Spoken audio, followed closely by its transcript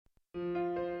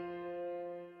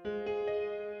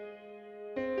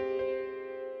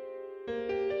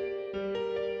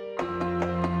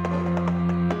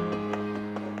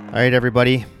All right,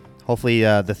 everybody. Hopefully,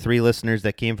 the three listeners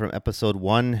that came from episode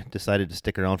 1 decided to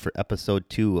stick around for episode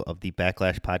 2 of the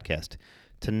Backlash podcast.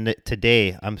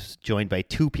 Today, I'm joined by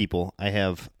two people. I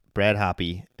have Brad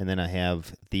Hoppy, and then I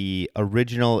have the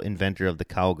original inventor of the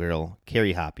cowgirl,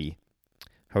 Carrie Hoppy.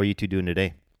 How are you two doing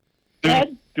today?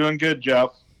 Good. Doing good, Jeff.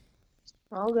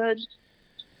 All good.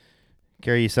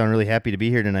 Carrie, you sound really happy to be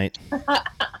here tonight.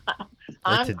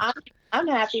 I'm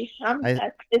happy.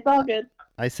 It's all good.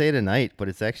 I say tonight, but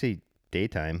it's actually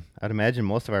daytime. I'd imagine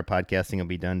most of our podcasting will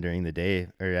be done during the day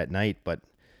or at night, but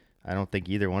I don't think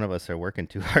either one of us are working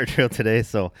too hard today,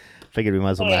 so figured we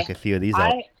might as well knock a few of these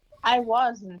out. I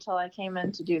was until I came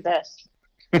in to do this.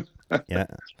 Yeah.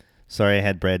 Sorry I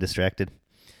had Brad distracted.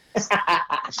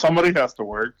 Somebody has to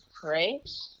work. Right?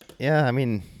 Yeah, I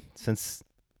mean, since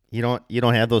you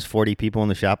don't have those 40 people in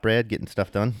the shop, Brad, getting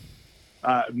stuff done?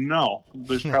 No.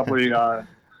 There's probably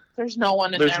there's no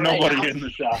one in there's there nobody right now. in the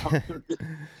shop.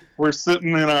 We're sitting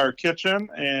in our kitchen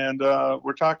and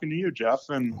we're talking to you, Jeff,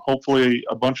 and hopefully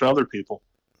a bunch of other people.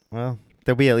 Well,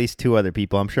 there'll be at least 2 other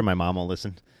people. I'm sure my mom will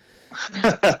listen.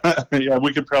 Yeah,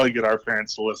 we could probably get our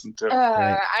parents to listen too.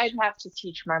 Right. I'd have to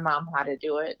teach my mom how to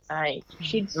do it.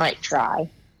 She might try.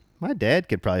 My dad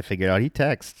could probably figure it out. He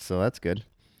texts, so that's good.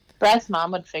 Brad's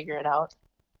mom would figure it out.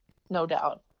 No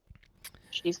doubt.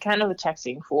 She's kind of a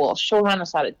texting fool. She'll run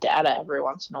us out of data every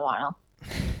once in a while.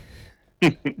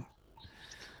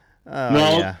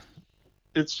 Yeah.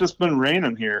 It's just been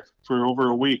raining here for over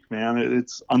a week, man.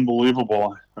 It's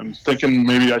unbelievable. I'm thinking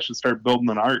maybe I should start building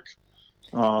an ark.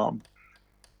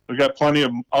 We've got plenty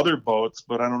of other boats,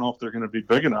 but I don't know if they're going to be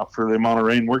big enough for the amount of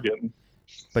rain we're getting.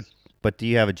 But do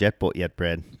you have a jet boat yet,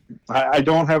 Brad? I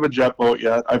don't have a jet boat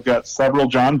yet. I've got several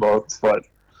John boats, but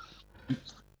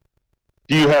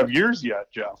do you have yours yet,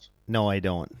 Jeff? No, I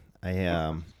don't.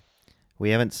 We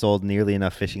haven't sold nearly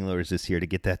enough fishing lures this year to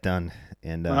get that done,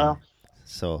 and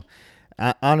so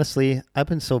honestly, I've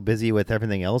been so busy with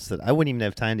everything else that I wouldn't even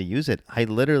have time to use it. I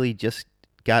literally just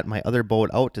got my other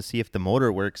boat out to see if the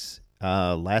motor works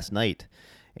last night,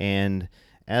 and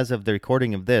as of the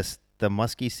recording of this, the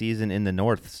muskie season in the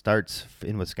north starts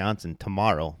in Wisconsin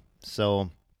tomorrow.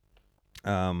 So,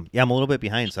 I'm a little bit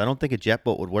behind. So I don't think a jet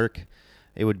boat would work.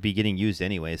 It would be getting used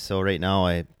anyway. So right now,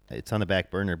 it's on the back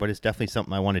burner. But it's definitely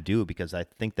something I want to do because I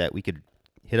think that we could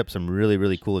hit up some really,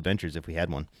 really cool adventures if we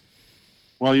had one.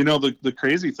 Well, the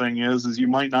crazy thing is you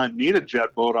might not need a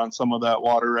jet boat on some of that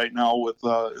water right now with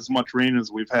as much rain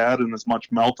as we've had and as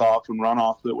much melt off and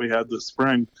runoff that we had this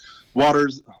spring.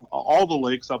 All the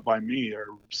lakes up by me are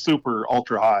super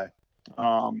ultra high.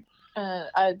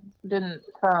 I didn't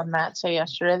Matt say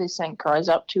yesterday the St. Croix's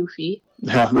up 2 feet?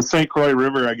 Yeah, the St. Croix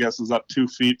River, I guess, is up 2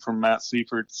 feet from Matt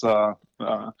Seifert's.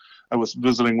 I was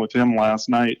visiting with him last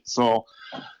night. So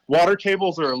water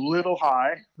tables are a little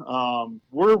high.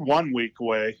 We're 1 week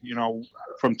away,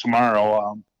 from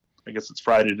tomorrow. I guess it's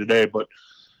Friday today, but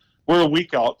we're a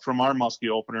week out from our muskie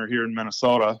opener here in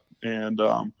Minnesota, and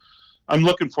I'm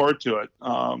looking forward to it.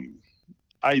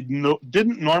 I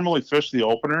didn't normally fish the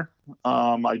opener.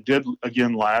 I did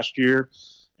again last year,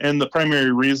 and the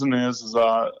primary reason is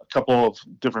a couple of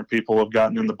different people have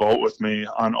gotten in the boat with me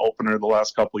on opener the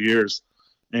last couple of years.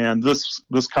 And this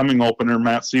coming opener,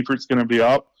 Matt Seifert's going to be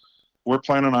up. We're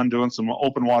planning on doing some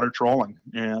open water trolling,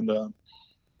 and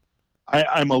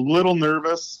I'm a little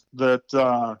nervous that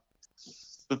the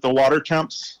water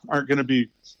temps aren't going to be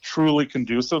truly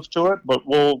conducive to it, but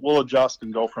we'll adjust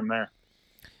and go from there.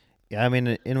 Yeah, I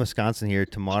mean, in Wisconsin here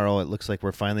tomorrow, it looks like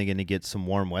we're finally going to get some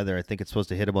warm weather. I think it's supposed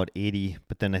to hit about 80,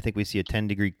 but then I think we see a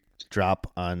 10-degree drop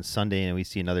on Sunday, and we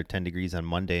see another 10 degrees on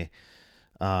Monday.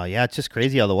 It's just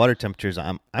crazy how the water temperatures.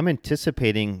 I'm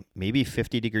anticipating maybe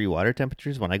 50-degree water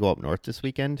temperatures when I go up north this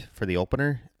weekend for the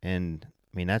opener, and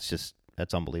I mean that's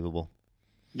unbelievable.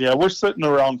 Yeah, we're sitting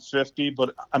around 50,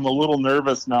 but I'm a little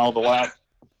nervous now.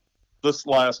 This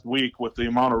last week with the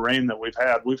amount of rain that we've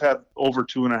had over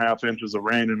 2.5 inches of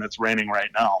rain, and it's raining right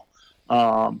now.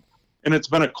 And it's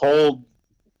been a cold,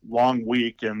 long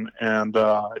week, and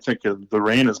I think the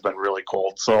rain has been really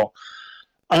cold. So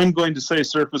I'm going to say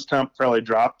surface temp probably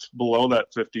dropped below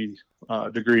that 50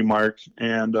 degree mark,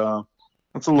 and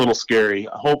it's a little scary.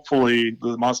 Hopefully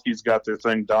the muskies got their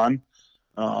thing done.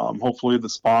 Hopefully the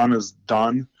spawn is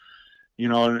done,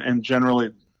 and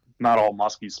generally not all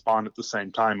muskies spawn at the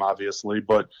same time, obviously,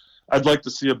 but I'd like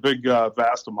to see a big,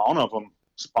 vast amount of them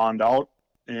spawned out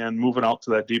and moving out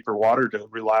to that deeper water to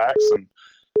relax and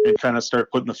kind of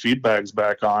start putting the feed bags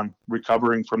back on,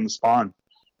 recovering from the spawn.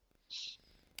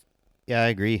 Yeah, I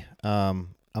agree.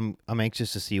 I'm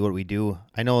anxious to see what we do.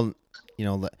 I know,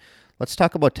 let's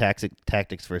talk about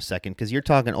tactics for a second, because you're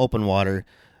talking open water,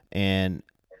 and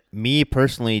me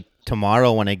personally,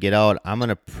 tomorrow when I get out, I'm going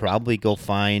to probably go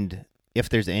find, if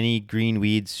there's any green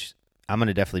weeds, I'm going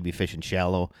to definitely be fishing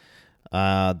shallow.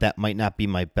 That might not be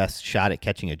my best shot at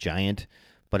catching a giant,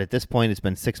 but at this point, it's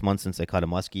been 6 months since I caught a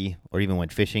muskie or even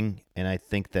went fishing, and I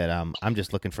think that I'm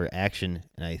just looking for action,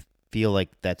 and I feel like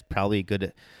that's probably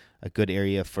a good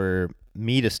area for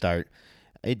me to start.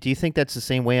 Do you think that's the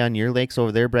same way on your lakes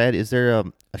over there, Brad? Is there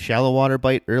a shallow water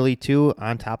bite early too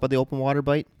on top of the open water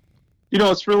bite?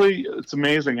 It's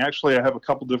amazing. Actually, I have a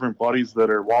couple different buddies that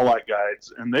are walleye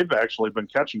guides, and they've actually been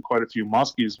catching quite a few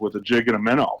muskies with a jig and a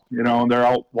minnow. And they're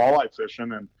out walleye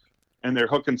fishing and they're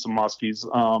hooking some muskies.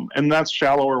 And that's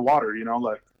shallower water,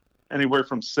 like anywhere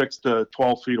from 6 to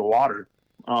 12 feet of water.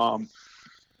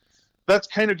 That's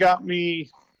kind of got me,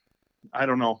 I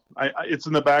don't know. It's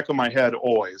in the back of my head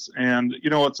always. And,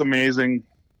 it's amazing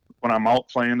when I'm out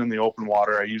playing in the open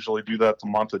water. I usually do that the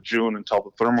month of June until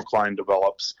the thermocline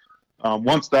develops.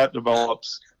 Once that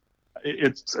develops,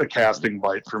 it's a casting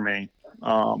bite for me.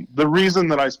 The reason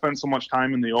that I spend so much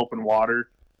time in the open water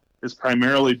is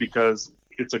primarily because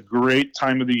it's a great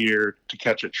time of the year to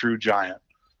catch a true giant,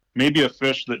 maybe a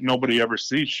fish that nobody ever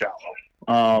sees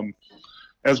shallow.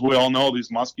 As we all know, these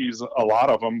muskies, a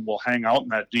lot of them will hang out in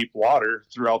that deep water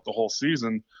throughout the whole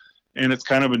season, and it's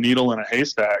kind of a needle in a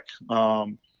haystack.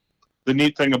 The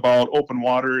neat thing about open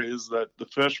water is that the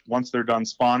fish, once they're done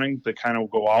spawning, they kind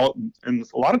of go out, and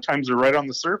a lot of times they're right on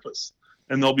the surface,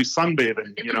 and they'll be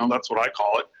sunbathing. That's what I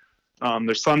call it.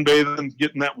 They're sunbathing,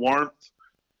 getting that warmth,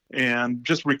 and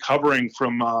just recovering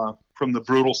from the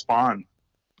brutal spawn.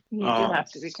 You do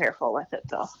have to be careful with it,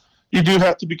 though. You do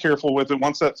have to be careful with it.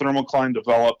 Once that thermocline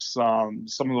develops,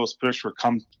 some of those fish will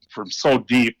come from so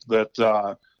deep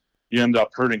that you end up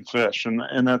hurting fish,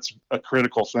 and that's a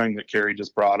critical thing that Carrie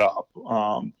just brought up.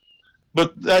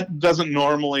 But that doesn't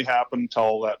normally happen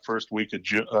until that first week of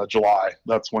July.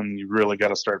 That's when you really got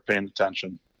to start paying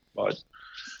attention. But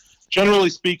generally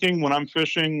speaking, when I'm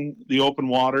fishing the open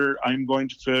water, I'm going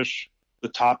to fish the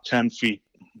top 10 feet.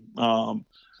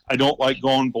 I don't like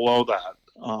going below that.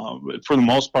 For the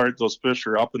most part, those fish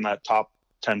are up in that top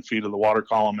 10 feet of the water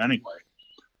column anyway.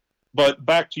 But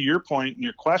back to your point and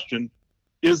your question,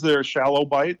 is there a shallow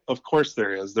bite? Of course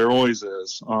there is. There always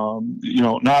is.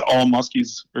 Not all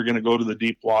muskies are going to go to the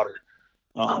deep water.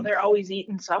 They're always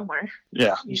eating somewhere.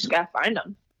 Yeah. You just got to find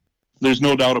them. There's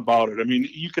no doubt about it. I mean,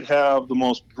 you could have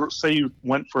say you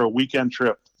went for a weekend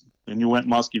trip and you went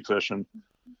muskie fishing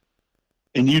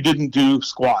and you didn't do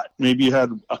squat. Maybe you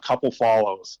had a couple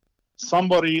follows.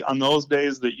 Somebody on those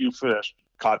days that you fished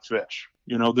caught fish.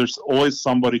 There's always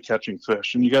somebody catching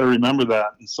fish, and you got to remember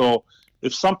that. And so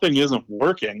if something isn't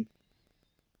working,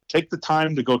 take the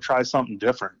time to go try something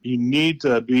different. You need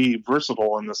to be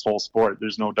versatile in this whole sport.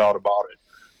 There's no doubt about it.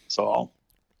 So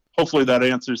hopefully that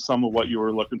answers some of what you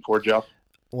were looking for, Jeff.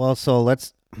 Well, so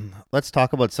let's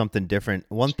talk about something different.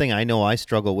 One thing I know I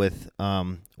struggle with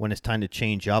when it's time to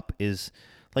change up is,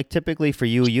 like, typically for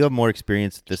you have more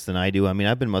experience with this than I do. I mean,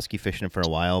 I've been muskie fishing for a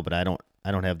while, but I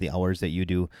don't have the hours that you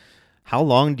do. How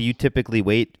long do you typically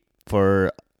wait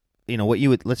for,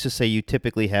 let's just say you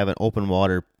typically have an open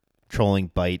water trolling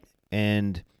bite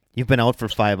and you've been out for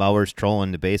 5 hours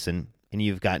trolling the basin and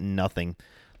you've gotten nothing.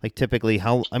 Like, typically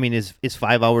is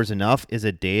 5 hours enough? Is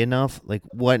a day enough? Like,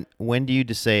 when do you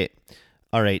just say,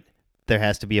 all right, there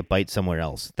has to be a bite somewhere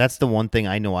else? That's the one thing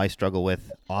I know I struggle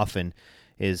with often,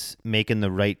 is making the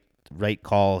right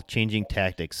call, changing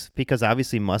tactics, because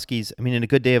obviously muskies, in a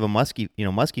good day of a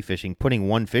muskie fishing, putting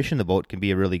one fish in the boat can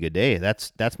be a really good day.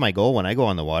 That's my goal when I go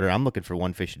on the water. I'm looking for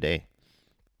one fish a day.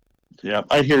 Yeah,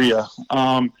 I hear you.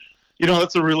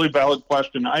 That's a really valid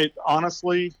question. I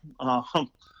honestly,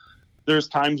 there's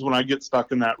times when I get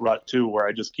stuck in that rut too, where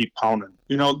I just keep pounding.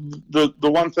 The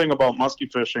one thing about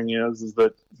muskie fishing is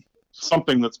that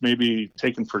something that's maybe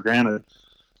taken for granted.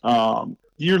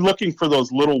 You're looking for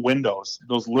those little windows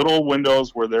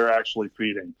where they're actually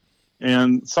feeding.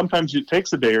 And sometimes it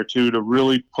takes a day or two to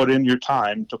really put in your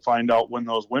time to find out when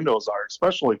those windows are,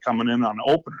 especially coming in on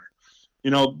opener.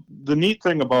 The neat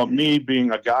thing about me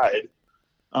being a guide,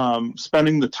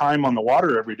 spending the time on the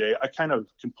water every day, I kind of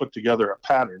can put together a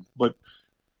pattern. But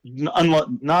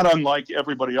not unlike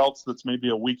everybody else that's maybe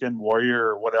a weekend warrior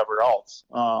or whatever else.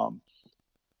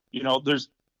 There's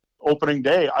opening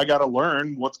day, I got to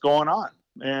learn what's going on.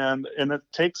 And it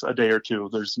takes a day or two.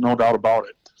 There's no doubt about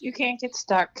it. You can't get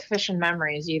stuck fishing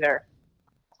memories either.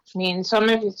 Some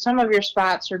of your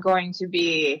spots are going to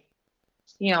be,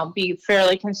 be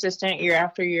fairly consistent year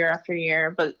after year after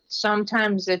year, but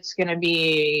sometimes it's going to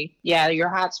be, your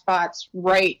hot spot's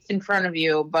right in front of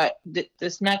you, but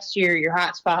this next year your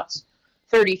hot spot's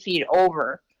 30 feet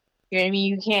over. You know what I mean?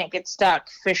 You can't get stuck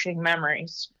fishing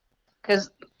memories because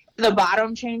the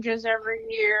bottom changes every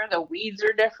year. The weeds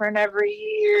are different every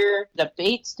year. The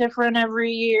bait's different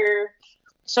every year.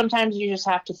 Sometimes you just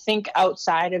have to think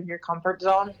outside of your comfort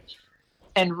zone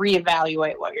and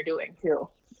reevaluate what you're doing too.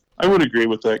 I would agree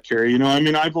with that, Carrie. You know, I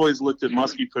mean, I've always looked at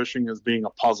muskie fishing as being a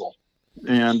puzzle.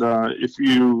 And if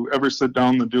you ever sit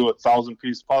down to do a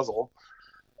 1,000-piece puzzle,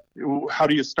 how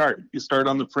do you start? You start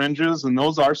on the fringes, and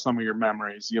those are some of your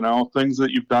memories, you know, things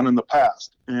that you've done in the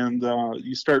past. And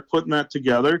you start putting that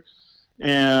together,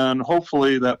 and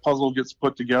hopefully that puzzle gets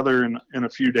put together in a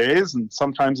few days, and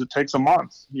sometimes it takes a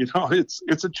month. You know,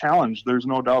 it's a challenge. There's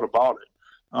no doubt about it.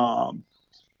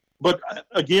 But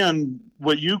again,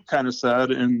 what you kind of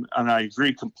said, and I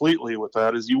agree completely with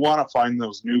that, is you want to find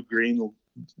those new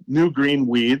green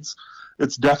weeds.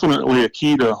 It's definitely a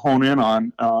key to hone in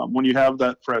on. When you have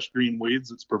that fresh green weeds,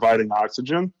 it's providing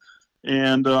oxygen,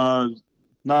 and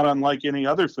not unlike any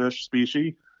other fish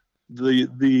species,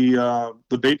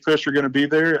 the bait fish are going to be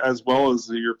there as well as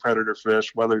your predator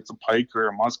fish, whether it's a pike or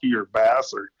a muskie or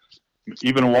bass or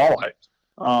even a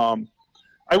walleye.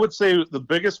 I would say the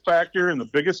biggest factor and the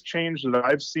biggest change that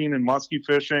I've seen in muskie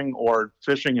fishing or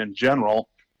fishing in general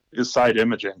is side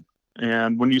imaging.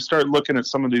 And when you start looking at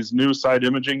some of these new side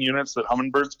imaging units that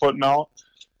Humminbird's putting out,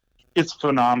 it's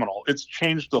phenomenal. It's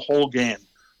changed the whole game.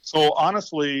 So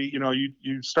honestly, you know,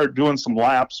 you start doing some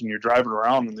laps and you're driving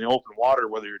around in the open water,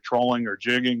 whether you're trolling or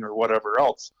jigging or whatever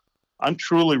else. I'm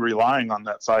truly relying on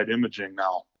that side imaging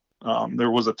now.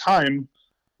 There was a time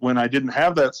when I didn't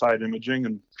have that side imaging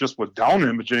and just with down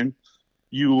imaging,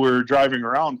 you were driving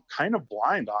around kind of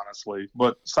blind, honestly.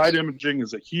 But side imaging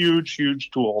is a huge,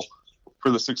 huge tool for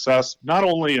the success, not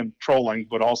only in trolling,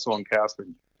 but also in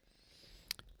casting.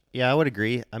 Yeah, I would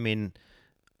agree. I mean,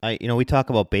 we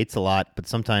talk about baits a lot, but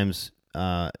sometimes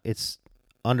it's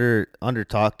under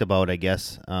talked about, I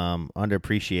guess,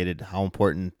 underappreciated how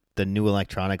important the new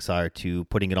electronics are to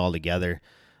putting it all together.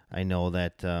 I know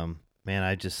that,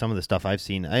 some of the stuff I've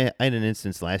seen, I had an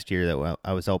instance last year that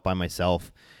I was out by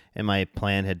myself, and my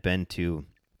plan had been to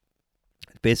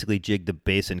basically jig the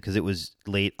basin because it was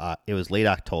late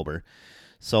October.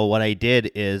 So what I did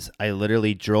is I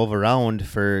literally drove around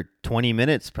for 20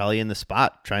 minutes, probably in the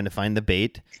spot, trying to find the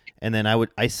bait, and then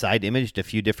I side imaged a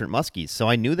few different muskies, so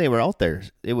I knew they were out there.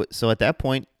 So at that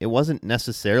point, it wasn't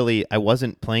necessarily I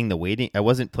wasn't playing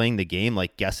the game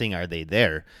like guessing are they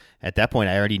there. At that point,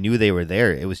 I already knew they were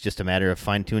there. It was just a matter of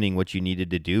fine tuning what you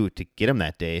needed to do to get them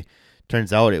that day.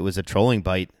 Turns out it was a trolling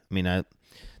bite. I mean,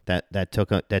 that took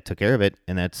care of it,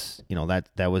 and that's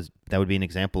that would be an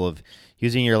example of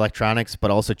using your electronics,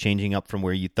 but also changing up from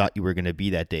where you thought you were going to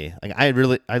be that day. Like I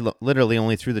literally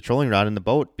only threw the trolling rod in the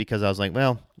boat because I was like,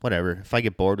 well, whatever. If I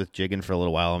get bored with jigging for a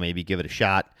little while, I'll maybe give it a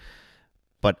shot.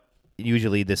 But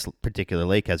usually this particular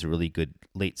lake has a really good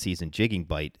late season jigging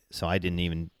bite, so I didn't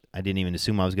even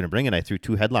assume I was going to bring it. I threw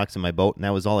 2 headlocks in my boat, and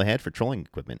that was all I had for trolling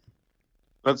equipment.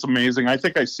 That's amazing. I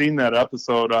think I seen that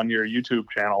episode on your YouTube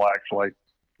channel, actually.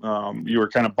 You were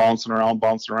kind of bouncing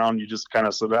around. You just kind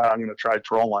of said, I'm going to try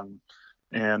trolling.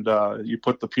 And you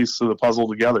put the pieces of the puzzle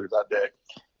together that day.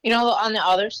 You know, on the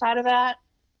other side of that,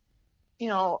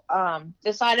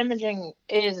 the side imaging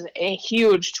is a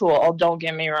huge tool, don't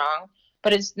get me wrong,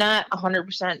 but it's not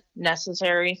 100%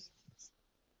 necessary.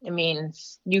 I mean,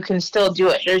 you can still do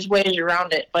it. There's ways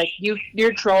around it. Like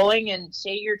you're trolling, and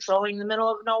say you're trolling in the middle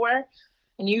of nowhere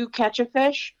and you catch a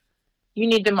fish, you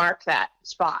need to mark that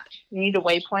spot. You need to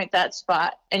waypoint that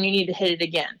spot, and you need to hit it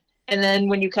again. And then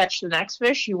when you catch the next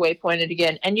fish, you waypoint it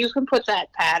again. And you can put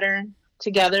that pattern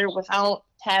together without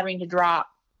having to drop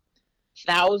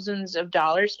thousands of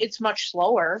dollars. It's much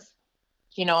slower.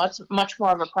 It's much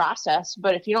more of a process.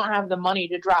 But if you don't have the money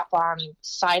to drop on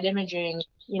side imaging,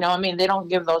 they don't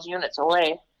give those units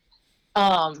away.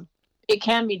 It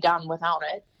can be done without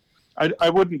it. I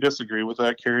wouldn't disagree with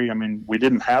that, Carrie. I mean, we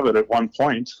didn't have it at one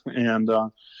point, and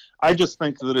I just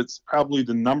think that it's probably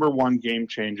the number one game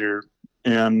changer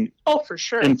for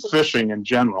sure in fishing in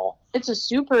general. It's a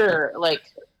super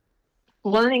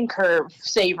learning curve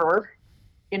saver.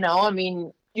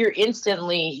 You're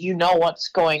instantly what's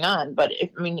going on. But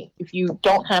if you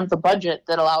don't have the budget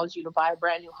that allows you to buy a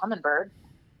brand new Humminbird,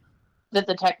 that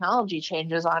the technology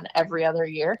changes on every other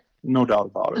year, no doubt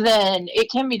about it, then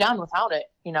it can be done without it.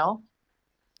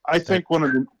 I think one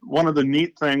of the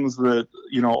neat things that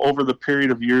over the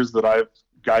period of years that I've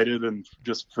guided and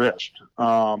just fished,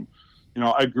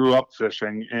 I grew up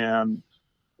fishing, and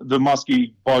the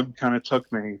muskie bug kind of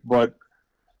took me. But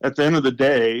at the end of the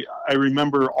day, I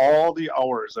remember all the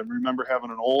hours. I remember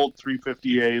having an old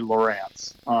 350A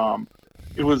Lowrance.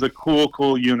 it was a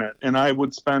cool unit. And I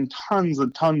would spend tons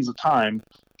and tons of time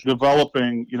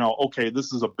developing, okay,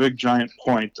 this is a big giant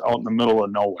point out in the middle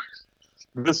of nowhere.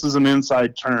 This is an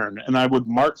inside turn. And I would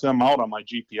mark them out on my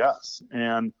GPS.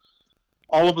 And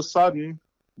all of a sudden,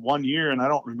 one year, and I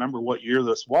don't remember what year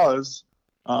this was,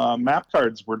 map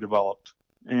cards were developed.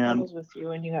 And I was with you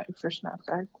when you got your first map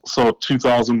card. So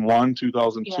 2001,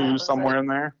 2002, somewhere in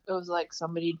there. It was like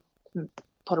somebody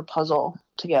put a puzzle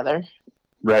together.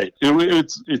 Right.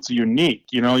 It's unique.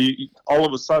 All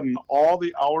of a sudden, all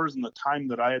the hours and the time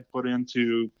that I had put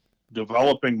into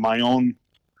developing my own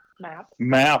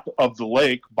map of the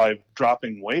lake by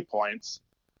dropping waypoints,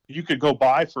 you could go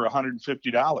buy for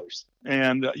 $150.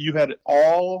 And you had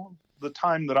all the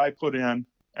time that I put in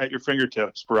at your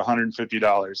fingertips for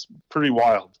 $150. Pretty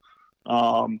wild.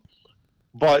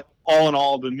 But all in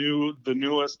all, the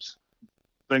newest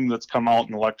thing that's come out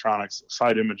in electronics,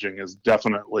 side imaging, has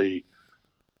definitely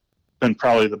been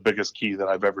probably the biggest key that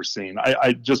I've ever seen.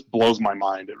 I just blows my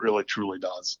mind. It really, truly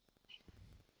does.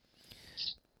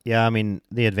 Yeah, I mean,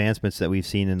 the advancements that we've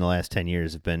seen in the last 10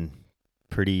 years have been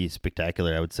pretty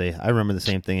spectacular, I would say. I remember the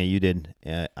same thing that you did.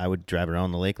 I would drive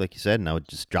around the lake, like you said, and I would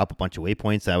just drop a bunch of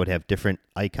waypoints. I would have different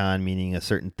icon, meaning a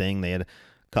certain thing. They had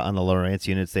cut on the Lowrance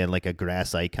units. They had like a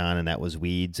grass icon, and that was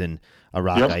weeds, and a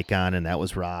rock icon, and that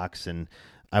was rocks. And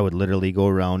I would literally go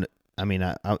around. I mean,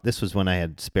 this was when I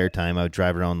had spare time. I would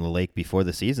drive around the lake before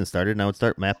the season started, and I would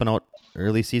start mapping out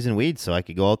early season weeds so I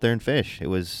could go out there and fish.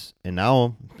 And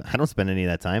now I don't spend any of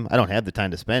that time. I don't have the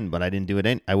time to spend, but I didn't do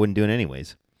it. I wouldn't do it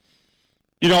anyways.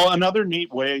 Another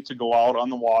neat way to go out on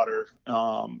the water,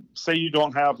 say you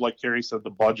don't have, like Carrie said, the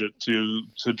budget to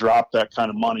drop that kind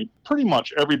of money. Pretty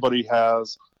much everybody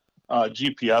has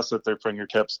GPS at their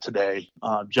fingertips today,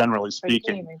 generally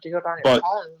speaking. You can even do it on your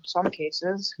phone in some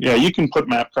cases. Yeah, you can put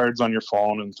map cards on your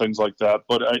phone and things like that.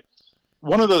 But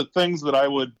one of the things that I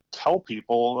would tell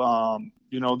people,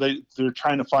 they're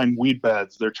trying to find weed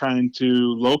beds. They're trying to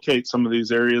locate some of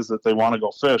these areas that they want to go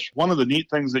fish. One of the neat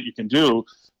things that you can do,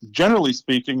 generally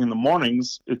speaking, in the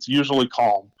mornings, it's usually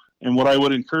calm. And what I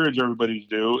would encourage everybody to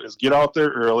do is get out there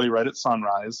early, right at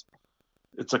sunrise.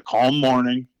 It's a calm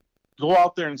morning. Go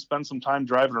out there and spend some time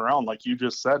driving around, like you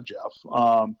just said, Jeff.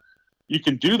 You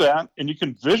can do that, and you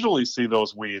can visually see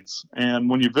those weeds. And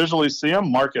when you visually see them,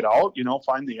 mark it out,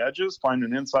 find the edges, find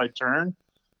an inside turn,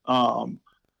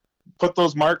 put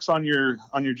those marks on your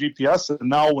GPS. And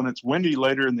now when it's windy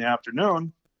later in the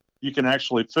afternoon, you can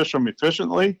actually fish them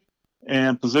efficiently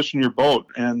and position your boat.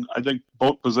 And I think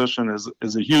boat position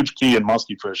is a huge key in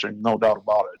muskie fishing, no doubt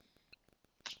about it.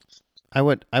 I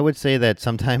would say that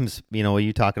sometimes,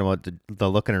 you talking about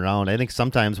the looking around, I think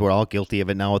sometimes we're all guilty of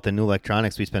it now with the new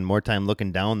electronics. We spend more time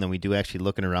looking down than we do actually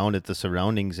looking around at the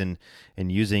surroundings and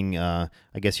using, I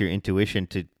guess, your intuition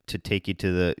to take you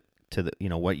to the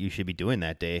what you should be doing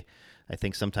that day. I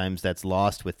think sometimes that's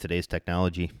lost with today's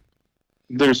technology.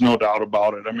 There's no doubt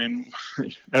about it. I mean,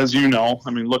 as you know,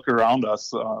 look around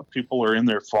us. People are in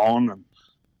their phone and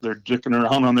they're dicking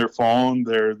around on their phone.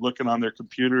 They're looking on their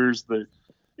computers.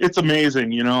 It's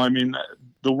amazing,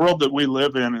 the world that we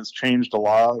live in has changed a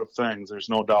lot of things. There's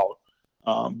no doubt.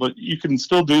 But you can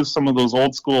still do some of those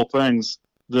old school things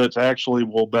that actually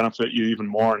will benefit you even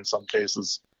more in some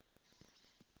cases.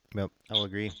 Yep, I'll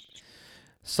agree.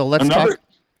 So let's talk.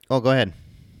 Oh, go ahead.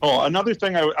 Oh, another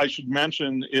thing I should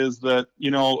mention is that,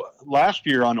 last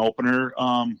year on opener,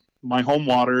 my home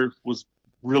water was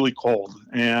really cold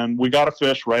and we got a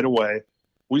fish right away.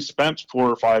 We spent 4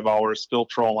 or 5 hours still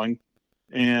trolling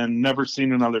and never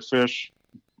seen another fish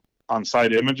on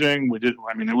side imaging.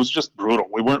 It was just brutal.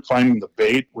 We weren't finding the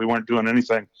bait. We weren't doing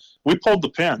anything. We pulled the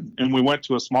pin and we went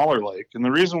to a smaller lake. And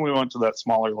the reason we went to that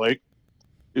smaller lake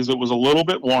is it was a little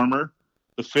bit warmer.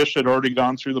 The fish had already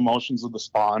gone through the motions of the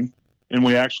spawn and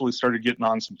we actually started getting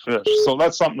on some fish. So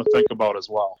that's something to think about as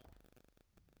well.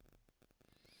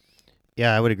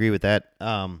 Yeah, I would agree with that.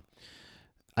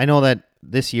 I know that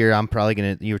this year I'm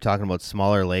probably you were talking about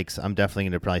smaller lakes. I'm definitely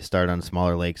going to probably start on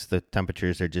smaller lakes. The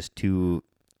temperatures are just too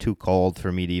cold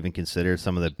for me to even consider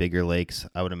some of the bigger lakes.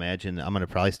 I would imagine I'm going to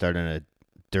probably start on a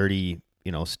dirty,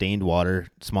 stained water,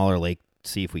 smaller lake,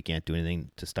 see if we can't do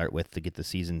anything to start with to get the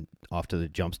season off to the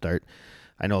jump start.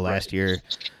 I know last year,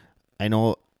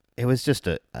 it was just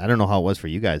I don't know how it was for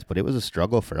you guys, but it was a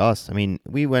struggle for us.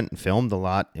 We went and filmed a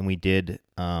lot and we did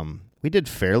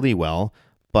fairly well.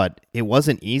 But it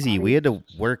wasn't easy. We had to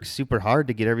work super hard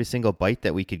to get every single bite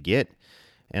that we could get.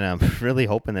 And I'm really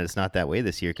hoping that it's not that way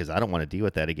this year because I don't want to deal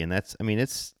with that again.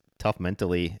 It's tough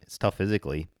mentally. It's tough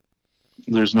physically.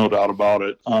 There's no doubt about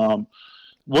it.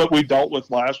 What we dealt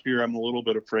with last year, I'm a little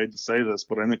bit afraid to say this,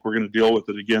 but I think we're going to deal with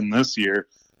it again this year.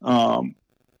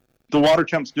 the water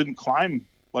temps didn't climb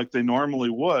like they normally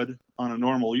would on a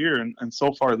normal year. And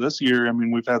so far this year, I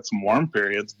mean, we've had some warm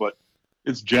periods, but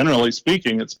it's generally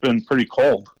speaking, it's been pretty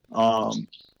cold. What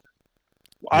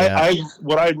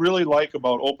I really like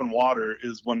about open water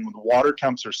is when the water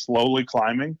temps are slowly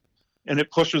climbing and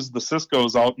it pushes the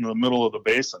Cisco's out in the middle of the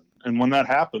basin. And when that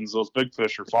happens, those big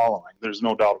fish are following. There's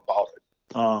no doubt about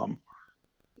it.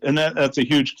 And that's a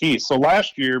huge key. So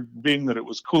last year, being that it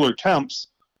was cooler temps,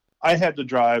 I had to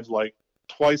drive like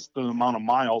twice the amount of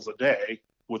miles a day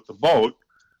with the boat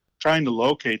trying to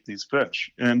locate these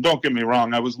fish. And don't get me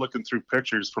wrong, I was looking through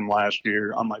pictures from last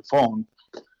year on my phone,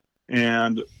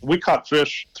 and we caught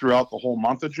fish throughout the whole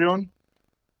month of June.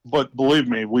 But believe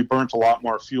me, we burnt a lot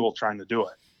more fuel trying to do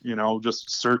it, just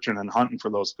searching and hunting for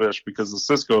those fish because the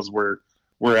Cisco's were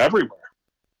everywhere.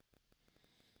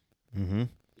 Mm-hmm.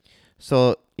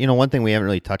 So, one thing we haven't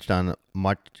really touched on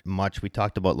much, we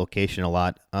talked about location a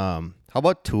lot. How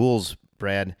about tools,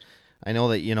 Brad? I know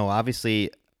that, obviously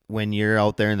when you're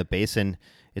out there in the basin,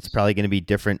 it's probably going to be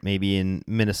different maybe in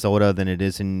Minnesota than it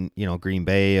is in, Green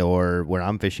Bay or where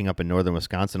I'm fishing up in northern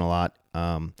Wisconsin a lot.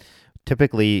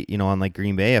 Typically, on like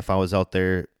Green Bay, if I was out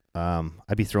there,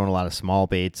 I'd be throwing a lot of small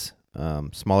baits,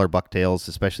 smaller bucktails,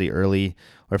 especially early.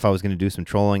 Or if I was going to do some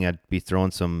trolling, I'd be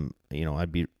throwing some,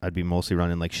 I'd be mostly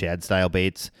running like shad style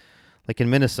baits. Like in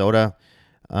Minnesota,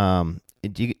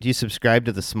 do you subscribe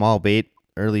to the small bait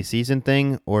early season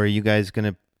thing, or are you guys going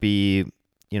to be,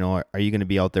 are you going to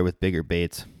be out there with bigger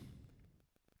baits?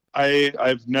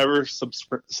 I've never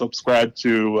subscribed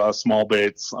to small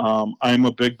baits. I'm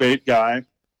a big bait guy.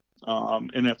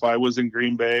 And if I was in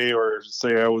Green Bay or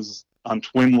say I was on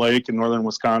Twin Lake in northern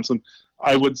Wisconsin,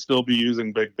 I would still be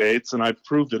using big baits, and I've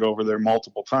proved it over there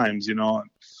multiple times.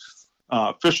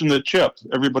 Fishing the chip,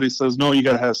 everybody says, no, you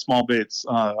got to have small baits.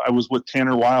 I was with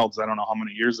Tanner Wilds, I don't know how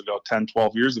many years ago, 10,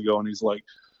 12 years ago, and he's like,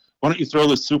 why don't you throw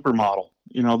the supermodel?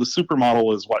 The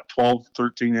supermodel is 12,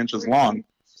 13 inches long.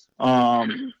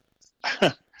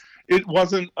 It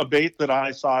wasn't a bait that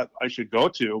I thought I should go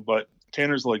to, but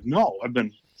Tanner's like, no, I've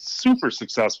been super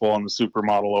successful on the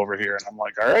supermodel over here. And I'm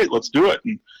like, all right, let's do it.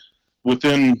 And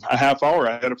within a half hour,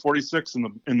 I had a 46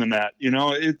 in the net.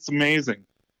 It's amazing.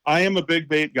 I am a big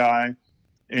bait guy.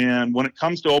 And when it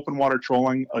comes to open water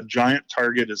trolling, a giant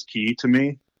target is key to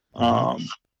me.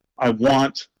 I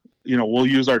want, we'll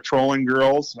use our trolling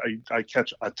girls. I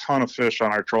catch a ton of fish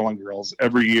on our trolling girls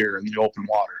every year in the open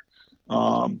water.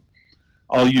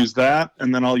 I'll use that,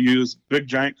 and then I'll use big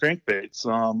giant crankbaits.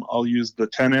 I'll use the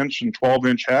 10-inch and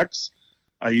 12-inch hex.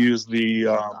 I use the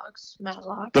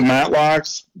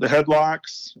matlocks, the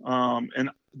headlocks, and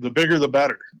the bigger the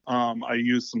better. I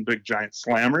use some big giant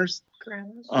slammers,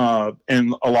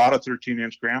 and a lot of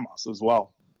 13-inch grandmas as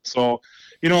well. So,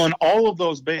 and all of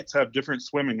those baits have different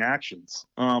swimming actions.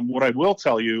 What I will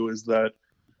tell you is that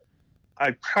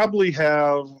I probably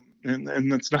have, and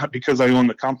it's not because I own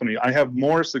the company, I have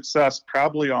more success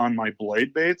probably on my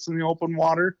blade baits in the open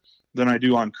water than I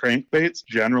do on crankbaits,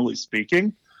 generally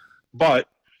speaking. But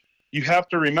you have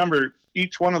to remember,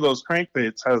 each one of those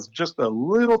crankbaits has just a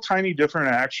little tiny different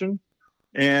action,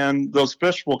 and those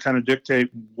fish will kind of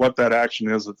dictate what that action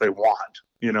is that they want.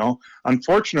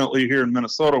 Unfortunately, here in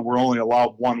Minnesota, we're only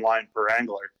allowed one line per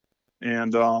angler.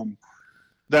 And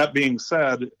that being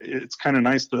said, it's kind of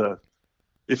nice to,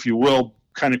 if you will,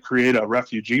 kind of create a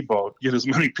refugee boat, get as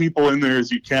many people in there as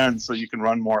you can so you can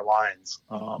run more lines.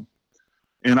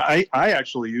 And I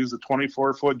actually use a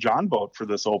 24-foot John boat for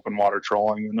this open water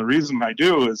trolling. And the reason I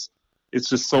do is it's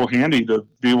just so handy to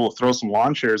be able to throw some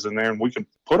lawn chairs in there, and we can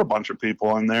put a bunch of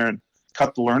people in there and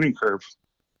cut the learning curve.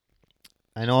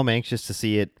 I know I'm anxious to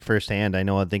see it firsthand.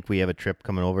 I think we have a trip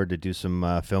coming over to do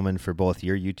some filming for both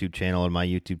your YouTube channel and my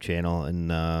YouTube channel in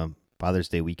Father's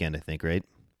Day weekend, I think, right?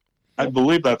 I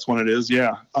believe that's when it is,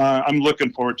 yeah. I'm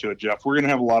looking forward to it, Jeff. We're going to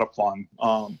have a lot of fun.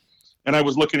 And I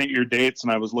was looking at your dates,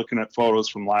 and I was looking at photos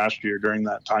from last year during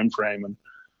that time frame, and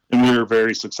we were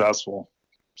very successful.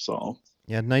 So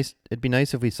yeah, nice. It'd be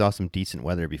nice if we saw some decent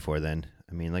weather before then.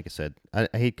 I mean, like I said, I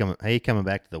hate coming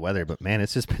back to the weather, but man,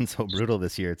 it's just been so brutal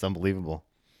this year. It's unbelievable.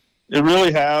 It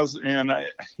really has, and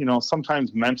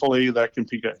sometimes mentally that can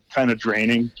be kind of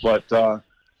draining, but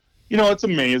it's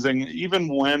amazing. Even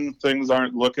when things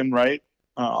aren't looking right,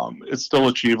 it's still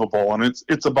achievable, and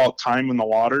it's about time in the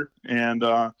water. And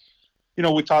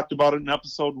we talked about it in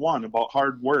episode 1 about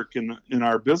hard work in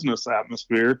our business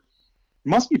atmosphere.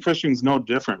 Musky fishing is no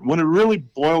different. What it really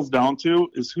boils down to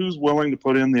is who's willing to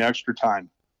put in the extra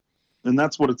time, and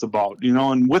that's what it's about.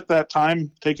 And with that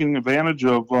time, taking advantage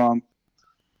of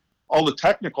all the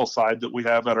technical side that we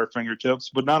have at our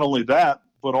fingertips, but not only that,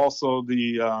 but also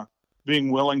the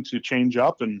being willing to change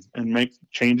up and make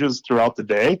changes throughout the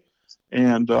day.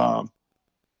 And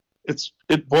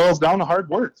it boils down to hard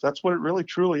work. That's what it really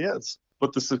truly is.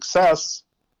 But the success,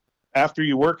 after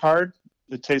you work hard,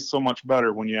 it tastes so much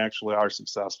better when you actually are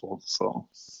successful. So,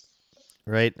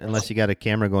 right, unless you got a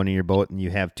camera going in your boat and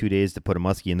you have 2 days to put a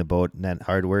muskie in the boat, and that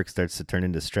hard work starts to turn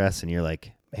into stress, and you're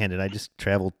like, man, did I just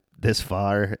travel this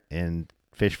far and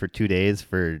fish for 2 days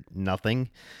for nothing?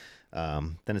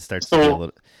 Then it starts to be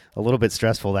a little bit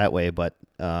stressful that way. But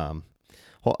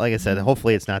like I said,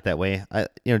 hopefully it's not that way.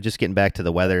 Just getting back to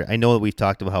the weather, I know that we've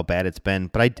talked about how bad it's been,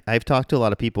 but I've talked to a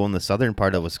lot of people in the southern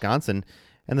part of Wisconsin,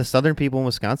 and the southern people in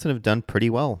Wisconsin have done pretty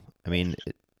well. I mean,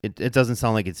 it doesn't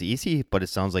sound like it's easy, but it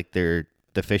sounds like the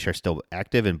fish are still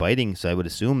active and biting. So I would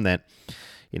assume that,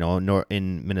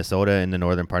 in Minnesota, in the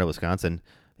northern part of Wisconsin,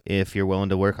 if you're willing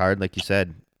to work hard, like you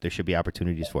said, there should be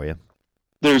opportunities for you.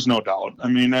 There's no doubt. I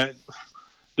mean,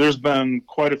 there's been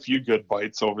quite a few good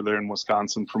bites over there in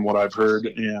Wisconsin from what I've heard.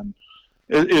 And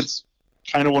it's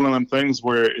kind of one of them things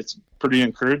where it's pretty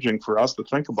encouraging for us to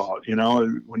think about,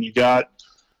 when you got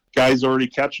guys already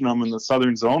catching them in the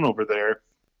southern zone over there.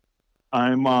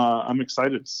 I'm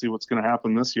excited to see what's going to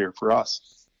happen this year for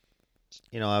us.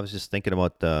 I was just thinking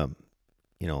about the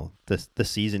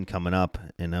season coming up,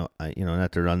 and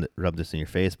not to rub this in your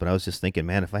face, but I was just thinking,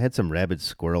 man, if I had some rabid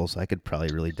squirrels, I could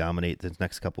probably really dominate the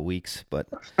next couple weeks. But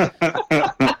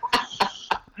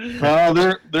well,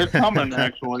 they're coming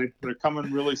actually. They're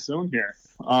coming really soon here.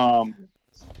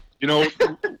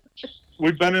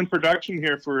 We've been in production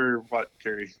here for what,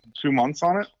 Carrie, 2 months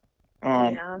on it.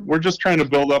 Yeah. We're just trying to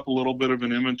build up a little bit of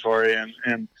an inventory,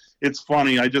 and it's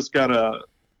funny. I just got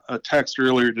a text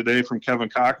earlier today from Kevin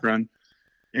Cochran,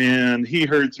 and he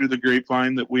heard through the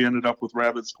grapevine that we ended up with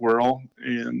rabid squirrel,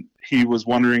 and he was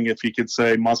wondering if he could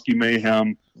say Muskie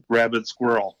Mayhem rabid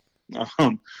squirrel.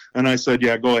 And I said,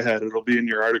 yeah, go ahead. It'll be in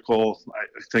your article.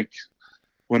 I think,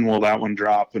 when will that one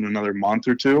drop? In another month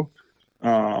or two?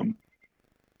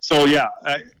 So yeah,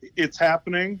 it's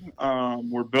happening.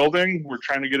 We're building. We're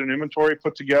trying to get an inventory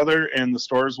put together, and the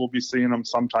stores will be seeing them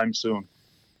sometime soon.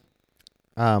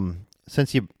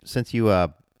 Since you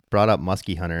brought up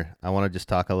Muskie Hunter, I want to just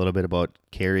talk a little bit about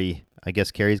Carrie. I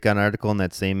guess Carrie's got an article in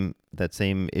that same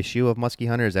issue of Muskie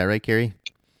Hunter. Is that right, Carrie?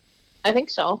 I think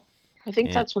so. I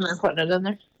think that's when they're putting it in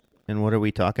there. And what are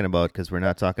we talking about? Because we're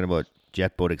not talking about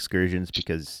jet boat excursions,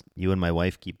 because you and my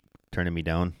wife keep turning me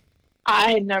down.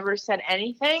 I never said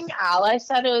anything. All I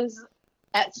said was,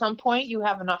 at some point, you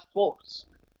have enough boats.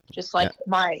 Just like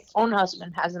my own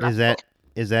husband has enough boats.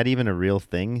 Is that even a real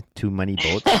thing? Too many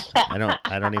boats? I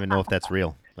don't even know if that's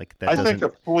real. Like that. I think a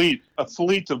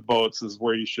fleet of boats is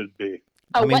where you should be.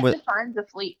 What defines a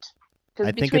fleet?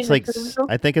 I think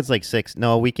it's like 6.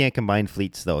 No, we can't combine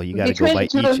fleets though. You got to go by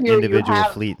each individual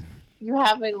fleet. You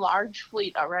have a large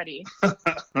fleet already.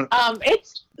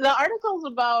 It's the article's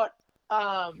about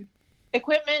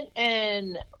equipment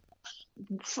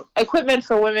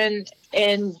for women,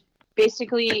 and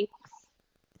basically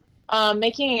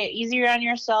making it easier on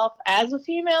yourself as a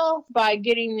female by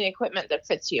getting the equipment that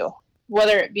fits you,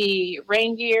 whether it be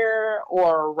rain gear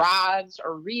or rods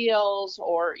or reels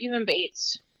or even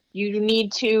baits. You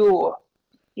need to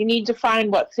find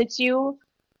what fits you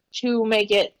to make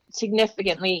it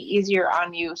significantly easier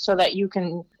on you, so that you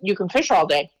can fish all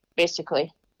day,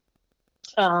 basically.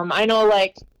 I know,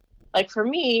 like for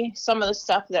me, some of the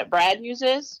stuff that Brad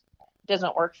uses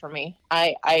doesn't work for me.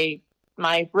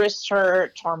 My wrist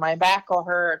hurt or my back will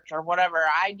hurt or whatever.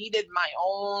 I needed my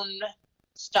own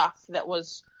stuff that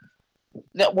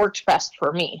worked best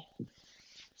for me.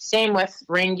 Same with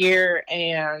rain gear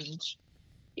and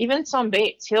even some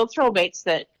baits. He'll throw baits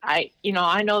that I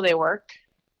know they work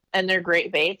and they're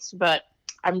great baits, but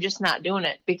I'm just not doing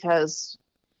it because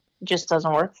it just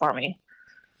doesn't work for me.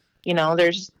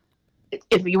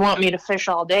 If you want me to fish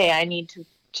all day, I need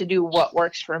to do what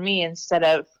works for me, instead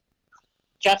of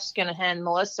Jeff's going to hand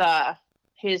Melissa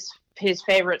his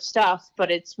favorite stuff,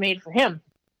 but it's made for him,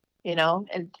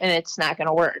 and it's not going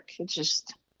to work.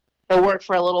 It'll work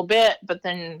for a little bit, but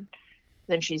then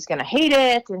she's going to hate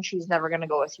it and she's never going to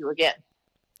go with you again.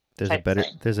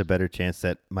 There's a better chance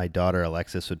that my daughter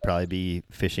Alexis would probably be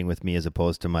fishing with me as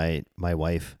opposed to my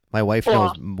wife. My wife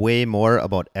knows way more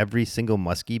about every single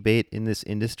muskie bait in this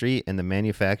industry and the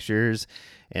manufacturers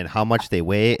and how much they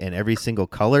weigh and every single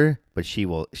color, but she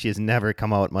has never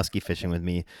come out muskie fishing with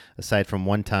me, aside from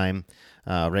one time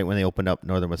right when they opened up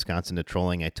northern Wisconsin to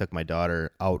trolling. I took my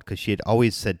daughter out because she had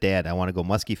always said, "Dad, I want to go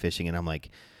muskie fishing," and I'm like,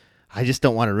 I just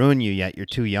don't want to ruin you yet. You're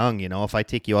too young. You know, if I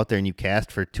take you out there and you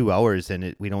cast for 2 hours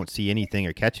and we don't see anything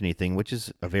or catch anything, which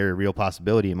is a very real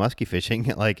possibility in muskie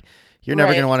fishing, like you're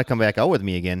never going to want to come back out with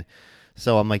me again.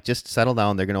 So I'm like, just settle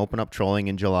down. They're going to open up trolling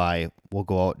in July. We'll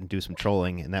go out and do some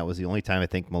trolling. And that was the only time I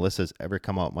think Melissa's ever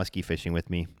come out muskie fishing with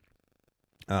me.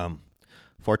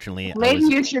 Fortunately, maybe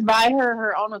you should buy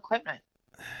her own equipment.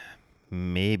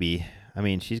 Maybe. I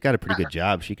mean, she's got a pretty good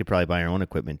job. She could probably buy her own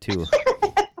equipment too.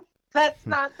 That's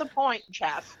not the point,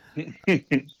 Jeff.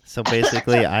 So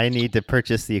basically, I need to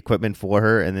purchase the equipment for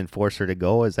her and then force her to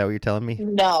go. Is that what you're telling me?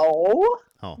 No.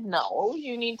 Oh. No,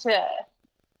 you need to.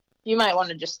 You might want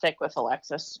to just stick with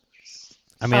Alexis.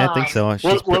 I mean, I think so.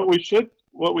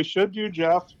 What we should do,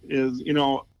 Jeff, is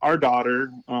our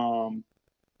daughter.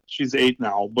 She's 8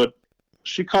 now, but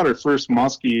she caught her first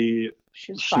muskie.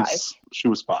 She was 5. She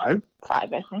was 5.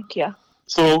 5, I think. Yeah.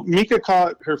 So Mika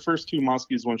caught her first 2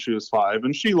 muskies when she was 5,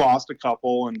 and she lost a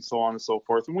couple and so on and so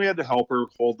forth. And we had to help her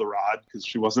hold the rod because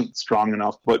she wasn't strong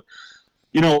enough. But,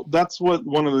 that's what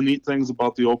one of the neat things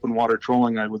about the open water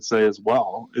trolling, I would say as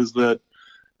well, is that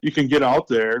you can get out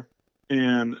there,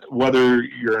 and whether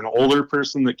you're an older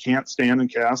person that can't stand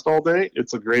and cast all day,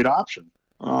 it's a great option.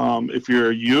 If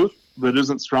you're a youth that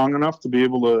isn't strong enough to be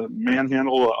able to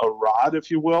manhandle a rod, if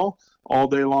you will, all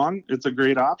day long, it's a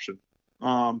great option.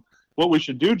 What we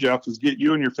should do, Jeff, is get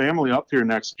you and your family up here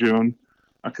next June,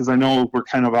 because I know we're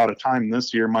kind of out of time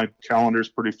this year. My calendar's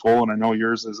pretty full, and I know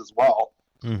yours is as well.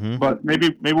 Mm-hmm. But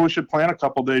maybe we should plan a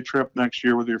couple-day trip next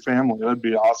year with your family. That'd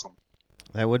be awesome.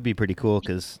 That would be pretty cool,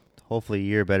 because hopefully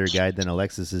you're a better guide than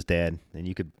Alexis's dad, and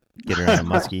you could get her on a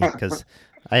muskie, because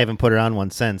I haven't put her on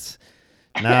one since.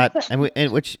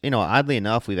 Which oddly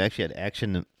enough, we've actually had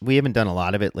action. We haven't done a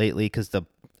lot of it lately because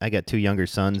I got 2 younger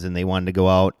sons and they wanted to go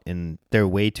out, and they're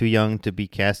way too young to be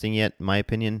casting yet, in my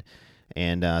opinion.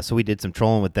 And so we did some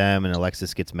trolling with them, and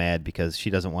Alexis gets mad because she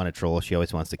doesn't want to troll. She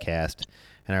always wants to cast.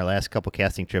 And our last couple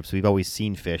casting trips, we've always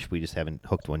seen fish. We just haven't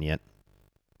hooked one yet.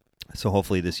 So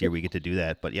hopefully this year we get to do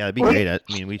that. But yeah, it'd be great. I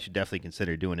mean, we should definitely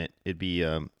consider doing it. It'd be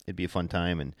a fun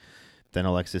time, and then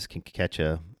Alexis can catch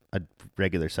a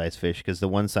regular size fish, because the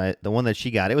one that she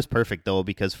got, it was perfect though,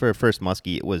 because for her first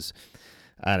muskie it was,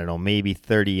 I don't know, maybe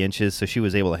 30 inches, so she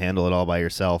was able to handle it all by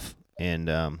herself, and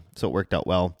so it worked out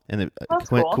well. And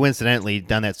cool. Coincidentally,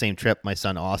 down that same trip, my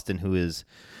son Austin, who is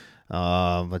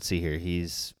let's see here,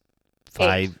 he's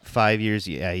 5 years,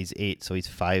 yeah, he's 8, so he's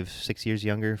 5 years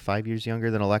younger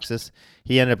than Alexis.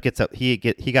 He ended up he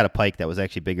got a pike that was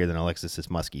actually bigger than Alexis's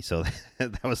muskie, so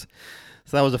that was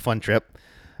a fun trip.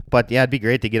 But yeah, it'd be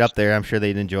great to get up there. I'm sure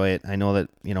they'd enjoy it. I know that,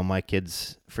 my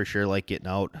kids for sure like getting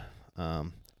out.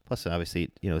 Plus, obviously,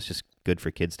 it's just good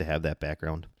for kids to have that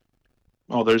background.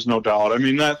 Oh, there's no doubt. I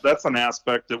mean, that's an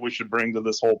aspect that we should bring to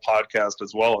this whole podcast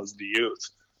as well, as the youth.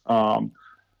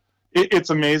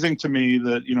 It's amazing to me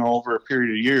that, over a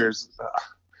period of years,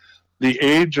 the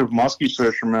age of muskie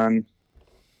fishermen,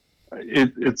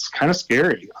 it's kind of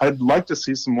scary. I'd like to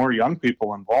see some more young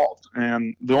people involved.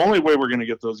 And the only way we're going to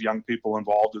get those young people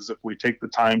involved is if we take the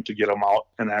time to get them out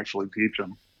and actually teach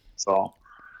them. So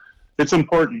it's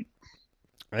important.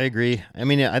 I agree. I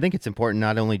mean, I think it's important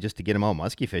not only just to get them out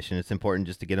muskie fishing, it's important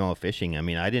just to get them out fishing. I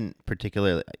mean, I didn't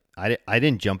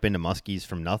jump into muskies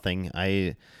from nothing.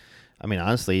 I mean,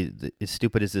 honestly, as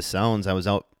stupid as this sounds, I was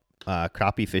out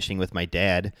crappie fishing with my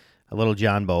dad, a little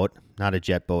John boat, not a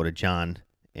jet boat, a John.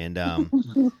 And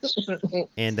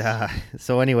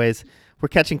so anyways, we're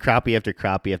catching crappie after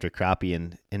crappie after crappie,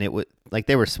 and it was like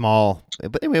they were small,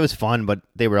 but it was fun, but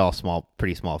they were all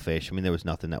pretty small fish. I mean, there was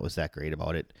nothing that was that great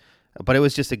about it, but it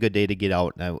was just a good day to get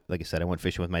out. And like I said, I went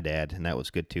fishing with my dad, and that was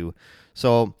good too.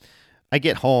 So I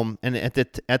get home, and at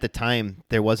the time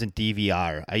there wasn't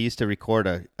DVR. I used to record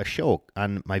a show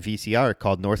on my VCR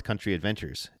called North Country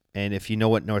Adventures. And if you know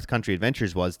what North Country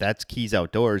Adventures was, that's Keys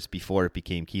Outdoors before it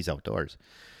became Keys Outdoors.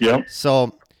 Yep.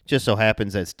 So just so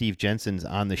happens that Steve Jensen's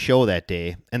on the show that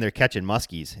day, and they're catching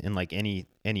muskies. And like any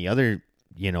other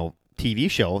TV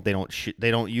show, they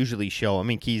don't usually show. I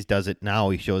mean, Keys does it now;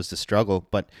 he shows the struggle,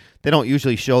 but they don't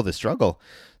usually show the struggle.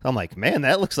 So I'm like, man,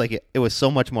 that looks like it was so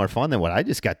much more fun than what I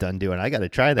just got done doing. I got to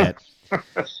try that.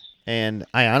 And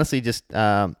I honestly just,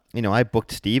 I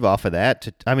booked Steve off of that.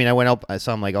 I went out,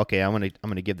 so I'm like, okay, I'm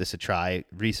gonna give this a try.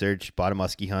 Research, bought a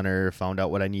muskie hunter, found out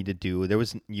what I need to do. There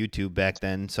was YouTube back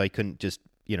then, so I couldn't just,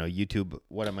 YouTube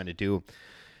what I'm gonna do.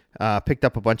 Picked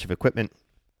up a bunch of equipment,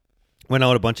 went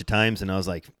out a bunch of times, and I was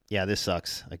like, yeah, this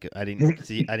sucks. Like I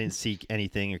didn't seek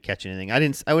anything or catch anything.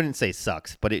 I wouldn't say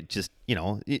sucks, but it just,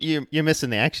 you're missing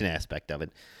the action aspect of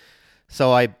it.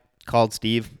 So I called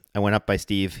Steve. I went up by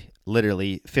Steve.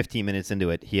 Literally 15 minutes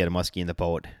into it, he had a muskie in the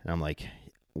boat. And I'm like,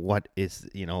 what is,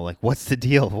 like, what's the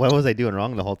deal? What was I doing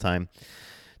wrong the whole time?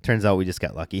 Turns out we just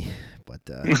got lucky. But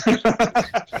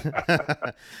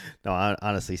no,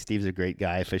 honestly, Steve's a great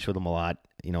guy. I fish with him a lot.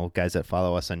 Guys that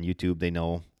follow us on YouTube, they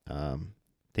know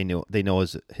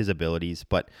his abilities.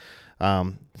 But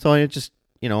so it just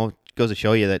goes to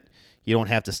show you that you don't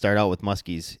have to start out with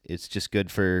muskies. It's just good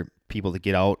for people to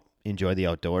get out, enjoy the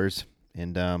outdoors,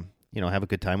 and have a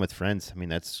good time with friends. I mean,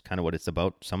 that's kind of what it's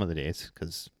about some of the days,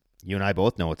 because you and I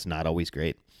both know it's not always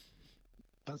great.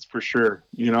 That's for sure.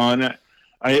 And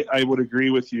I would agree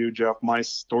with you, Jeff. My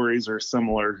stories are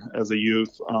similar as a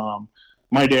youth.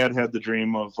 My dad had the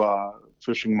dream of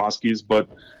fishing muskies, but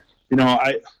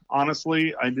I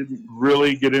didn't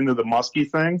really get into the muskie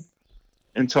thing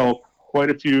until quite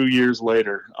a few years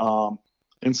later.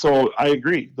 And so I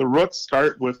agree. The roots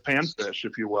start with panfish,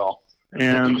 if you will,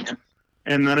 and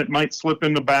then it might slip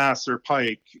into bass or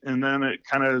pike, and then it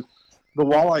the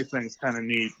walleye thing's kind of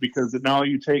neat, because now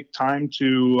you take time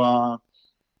to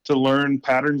learn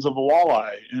patterns of a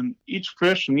walleye, and each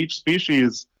fish and each species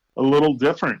is a little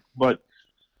different. But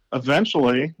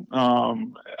eventually, at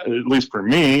least for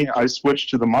me, I switched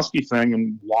to the muskie thing.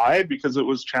 And why? Because it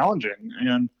was challenging,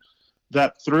 and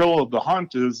that thrill of the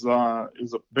hunt is a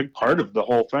big part of the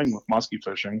whole thing with muskie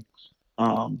fishing.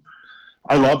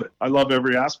 I love it. I love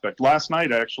every aspect. Last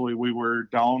night, actually, we were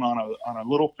down on a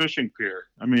little fishing pier.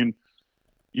 I mean,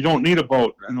 you don't need a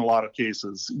boat in a lot of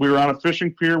cases. We were on a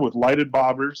fishing pier with lighted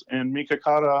bobbers, and Mika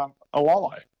caught a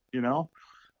walleye.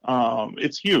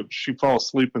 It's huge. She fell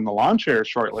asleep in the lawn chair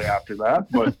shortly after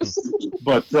that. But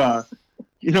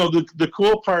the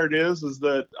cool part is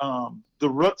that the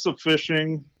roots of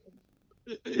fishing,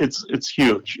 it's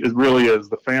huge. It really is.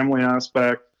 The family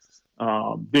aspect,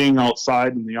 being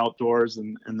outside in the outdoors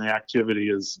and the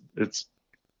activity it's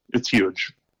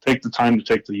huge. Take the time to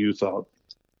take the youth out.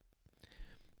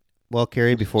 Well,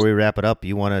 Carrie, before we wrap it up,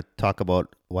 you want to talk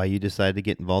about why you decided to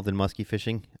get involved in muskie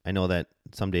fishing? I know that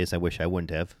some days I wish I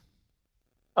wouldn't have.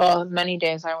 Oh, many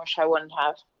days I wish I wouldn't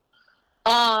have.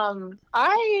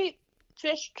 I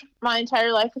fished my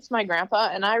entire life with my grandpa,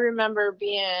 and I remember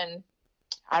being,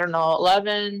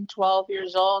 11, 12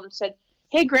 years old, and said,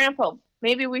 "Hey, Grandpa,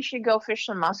 maybe we should go fish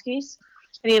some muskies."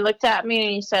 And he looked at me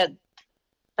and he said,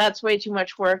 "That's way too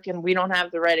much work, and we don't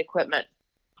have the right equipment."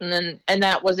 And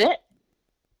that was it.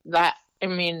 I'm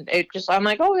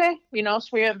like, okay, so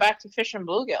we went back to fishing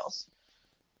bluegills.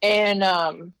 And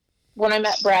when I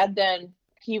met Brad, then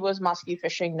he was muskie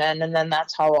fishing then, and then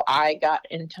that's how I got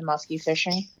into muskie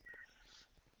fishing.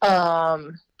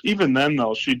 Even then,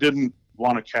 though, she didn't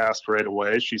want to cast right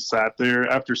away. She sat there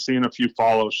after seeing a few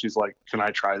follows. She's like, "Can I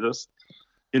try this?"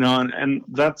 And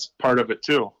that's part of it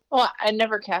too. Well, I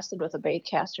never casted with a bait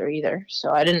caster either, so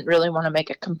I didn't really want to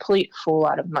make a complete fool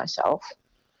out of myself.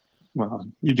 Well,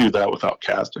 you do that without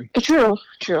casting. True.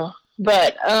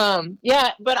 But I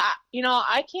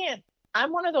can't.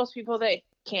 I'm one of those people that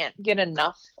can't get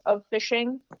enough of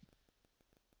fishing.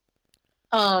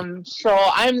 So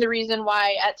I'm the reason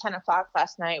why at 10 o'clock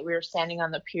last night we were standing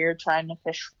on the pier trying to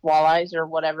fish walleyes or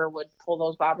whatever would pull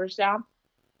those bobbers down.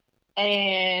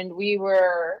 And we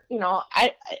were,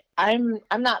 I'm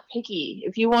not picky.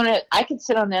 If you want to, I could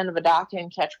sit on the end of a dock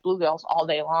and catch bluegills all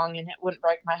day long, and it wouldn't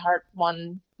break my heart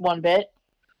one bit.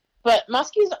 But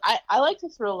muskies, I like the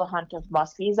thrill of the hunt of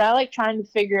muskies. I like trying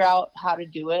to figure out how to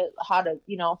do it, how to,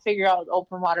 figure out the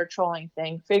open water trolling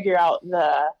thing, figure out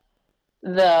the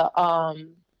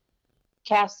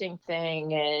casting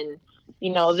thing, and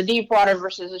the deep water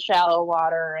versus the shallow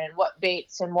water, and what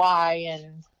baits and why,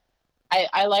 and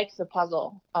I like the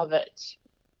puzzle of it.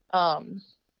 I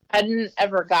didn't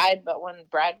ever guide, but when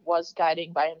Brad was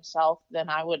guiding by himself, then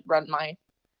I would run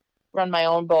my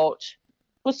own boat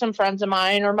with some friends of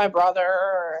mine or my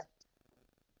brother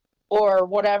or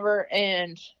whatever,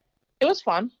 and it was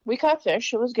fun. We caught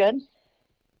fish. It was good.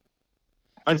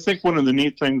 I think one of the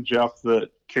neat things, Jeff, that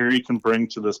Carrie can bring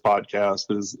to this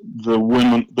podcast is the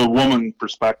woman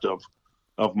perspective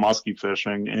of muskie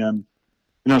fishing. And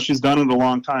she's done it a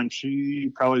long time.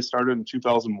 She probably started in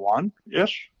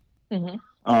 2001-ish.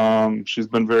 Mm-hmm. She's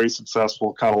been very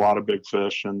successful, caught a lot of big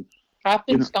fish, and I've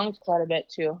been skunked quite a bit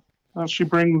too. She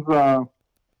brings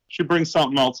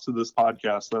something else to this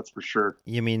podcast, that's for sure.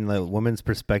 You mean the woman's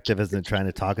perspective isn't trying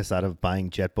to talk us out of buying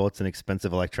jet boats and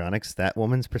expensive electronics? That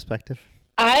woman's perspective?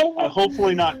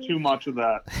 Hopefully not too much of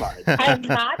that side. I've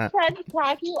not tried to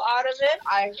talk you out of it.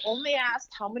 I only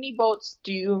asked, how many boats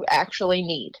do you actually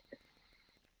need?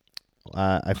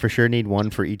 I for sure need one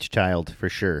for each child, for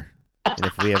sure. And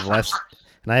if we have less,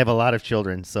 and I have a lot of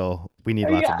children, so we need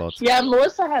lots of boats. Yeah,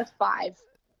 Melissa has 5.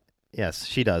 Yes,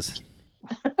 she does.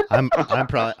 I'm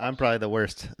probably the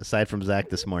worst aside from Zach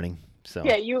this morning. So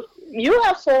yeah, you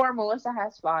have 4. Melissa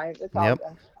has 5. It's all Yep.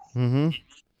 good. Mm-hmm.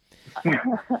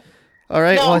 All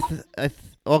right. No.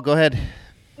 Well, go ahead.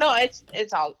 No, it's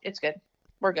good.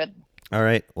 We're good. All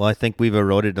right. Well, I think we've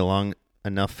eroded along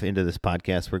enough into this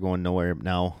podcast. We're going nowhere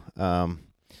now. I'm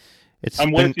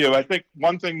with you. I think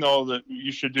one thing, though, that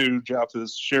you should do, Jeff,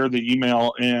 is share the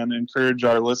email and encourage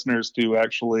our listeners to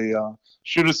actually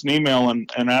shoot us an email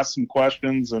and ask some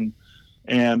questions and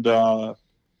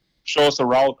show us a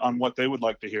route on what they would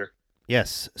like to hear.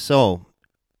 Yes. So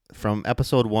from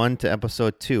episode 1 to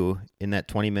episode 2, in that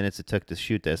 20 minutes it took to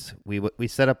shoot this, we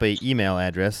set up an email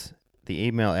address. The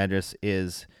email address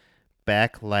is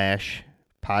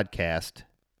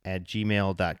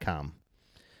backlashpodcast@gmail.com.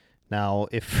 Now,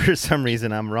 if for some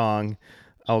reason I'm wrong,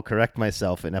 I'll correct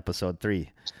myself in episode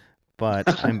 3.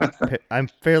 But I'm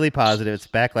fairly positive it's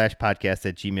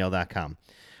backlashpodcast@gmail.com.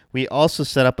 We also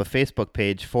set up a Facebook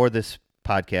page for this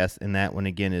podcast, and that one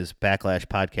again is Backlash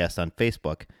Podcast on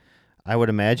Facebook. I would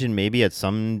imagine maybe at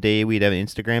some day we'd have an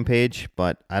Instagram page,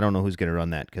 but I don't know who's going to run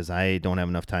that because I don't have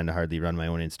enough time to hardly run my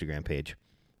own Instagram page.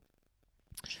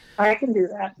 I can do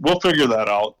that. We'll figure that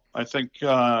out. I think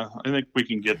we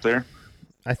can get there.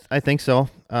 I think so.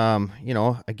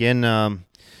 Again,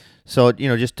 so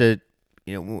just to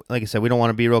like I said, we don't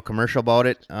want to be real commercial about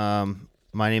it.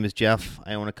 My name is Jeff.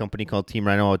 I own a company called Team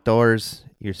Rhino Outdoors.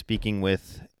 You're speaking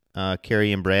with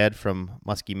Carrie and Brad from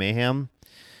Muskie Mayhem.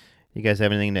 You guys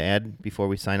have anything to add before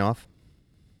we sign off?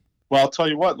 Well, I'll tell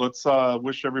you what. Let's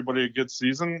wish everybody a good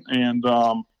season and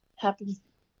happy.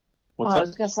 What's I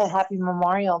was gonna say Happy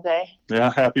Memorial Day.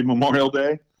 Yeah, Happy Memorial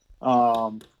Day.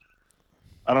 I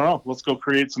don't know. Let's go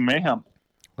create some mayhem.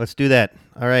 Let's do that.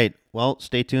 All right. Well,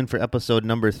 stay tuned for episode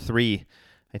number 3.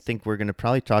 I think we're going to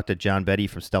probably talk to John Betty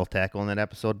from Stealth Tackle in that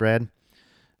episode, Brad.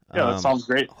 Yeah, that sounds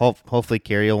great. Hopefully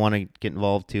Carrie will want to get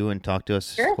involved too and talk to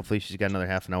us. Sure. Hopefully she's got another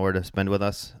half an hour to spend with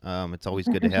us. It's always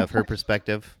good to have her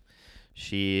perspective.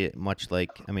 She, much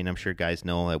like, I'm sure guys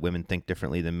know that women think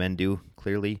differently than men do,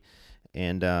 clearly.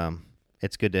 And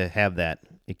it's good to have that.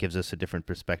 It gives us a different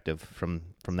perspective from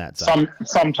that side.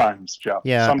 Sometimes, Jeff.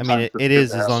 Yeah, sometimes it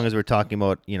is as long as we're talking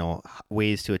about,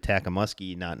 ways to attack a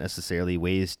muskie, not necessarily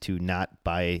ways to not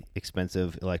buy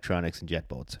expensive electronics and jet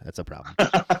boats. That's a problem.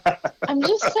 I'm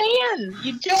just saying,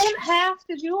 you don't have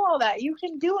to do all that. You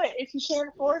can do it if you can't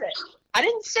afford it. I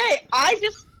didn't say.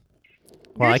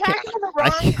 You're talking to the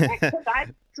wrong trick because I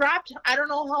dropped I don't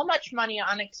know how much money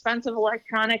on expensive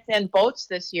electronics and boats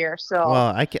this year. So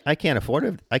well, I can't afford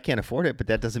it. I can't afford it, but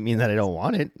that doesn't mean that I don't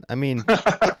want it.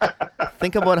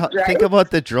 Think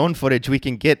about the drone footage we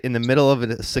can get in the middle of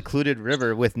a secluded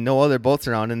river with no other boats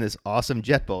around in this awesome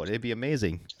jet boat. It'd be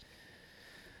amazing.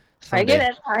 Someday. I get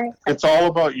it. It's all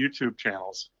about YouTube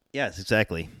channels. Yes,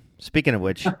 exactly. Speaking of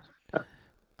which,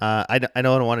 I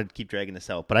don't want to keep dragging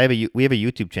this out, but we have a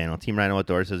YouTube channel. Team Rhino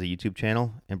Outdoors has a YouTube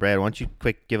channel. And Brad, why don't you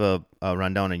quick give a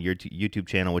rundown on your YouTube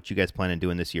channel, what you guys plan on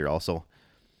doing this year also?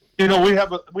 We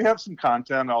have some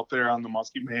content out there on the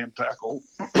Muskie Mayhem Tackle.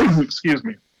 Excuse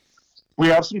me. We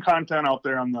have some content out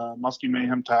there on the Muskie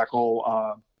Mayhem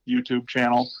Tackle YouTube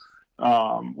channel.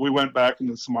 We went back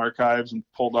into some archives and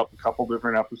pulled up a couple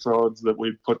different episodes that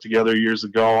we put together years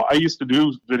ago. I used to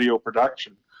do video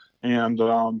production, and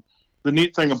the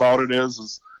neat thing about it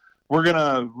is we're going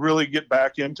to really get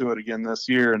back into it again this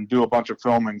year and do a bunch of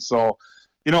filming. So,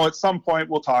 at some point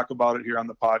we'll talk about it here on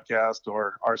the podcast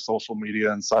or our social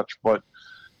media and such, but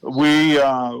we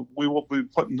will be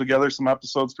putting together some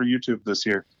episodes for YouTube this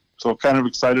year. So kind of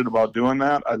excited about doing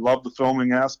that. I love the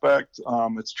filming aspect.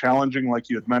 It's challenging, like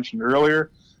you had mentioned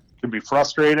earlier. It can be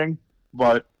frustrating,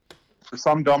 but for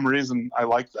some dumb reason, I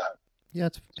like that. Yeah,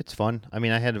 it's fun. I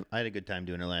had a good time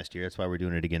doing it last year. That's why we're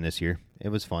doing it again this year. It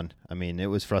was fun. It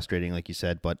was frustrating, like you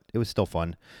said, but it was still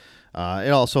fun. It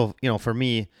also, for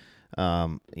me,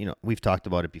 we've talked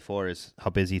about it before, is how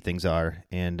busy things are,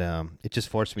 and it just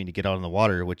forced me to get out on the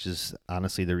water, which is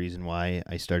honestly the reason why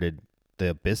I started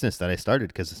the business that I started,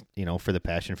 because for the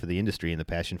passion for the industry and the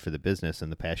passion for the business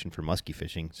and the passion for muskie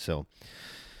fishing. So,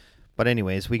 but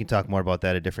anyways, we can talk more about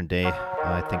that a different day.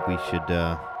 I think we should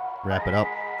wrap it up.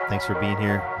 Thanks for being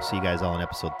here. We'll see you guys all in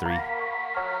episode 3.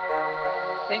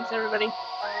 Thanks, everybody.